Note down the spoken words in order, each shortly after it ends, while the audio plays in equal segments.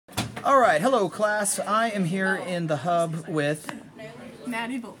All right, hello class. I am here in the hub with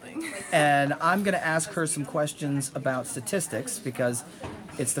Maddie Bolting. and I'm going to ask her some questions about statistics because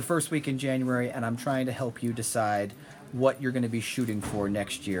it's the first week in January and I'm trying to help you decide what you're going to be shooting for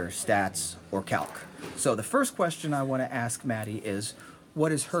next year, stats or calc. So the first question I want to ask Maddie is,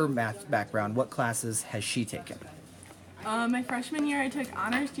 what is her math background? What classes has she taken? My freshman year I took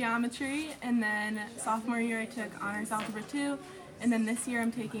honors geometry, and then sophomore year I took honors algebra 2, and then this year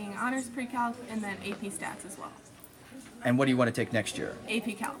I'm taking honors pre-calc and then AP stats as well. And what do you want to take next year?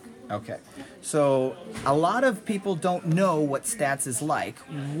 AP calc. Okay. So a lot of people don't know what stats is like.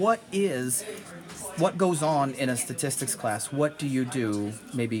 What goes on in a statistics class? What do you do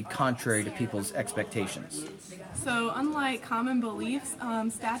maybe contrary to people's expectations? So unlike common beliefs,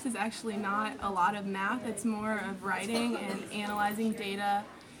 stats is actually not a lot of math. It's more of writing and analyzing data.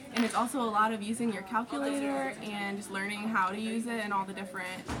 And it's also a lot of using your calculator and just learning how to use it and all the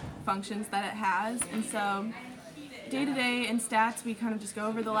different functions that it has. And so day to day in stats, we kind of just go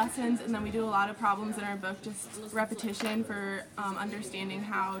over the lessons, and then we do a lot of problems in our book, just repetition for understanding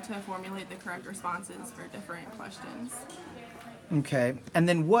how to formulate the correct responses for different questions. Okay. And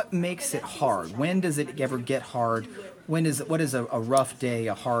then what makes it hard? When does it ever get hard? What is a rough day,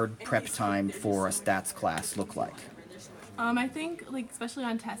 a hard prep time for a stats class look like? I think, especially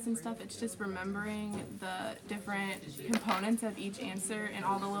on tests and stuff, it's just remembering the different components of each answer and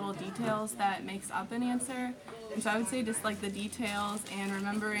all the little details that makes up an answer. And so I would say just the details and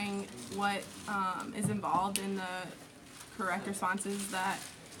remembering what is involved in the correct responses that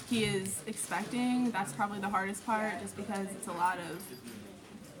he is expecting. That's probably the hardest part, just because it's a lot of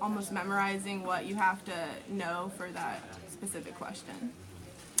almost memorizing what you have to know for that specific question.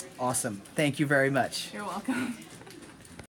 Awesome. Thank you very much. You're welcome.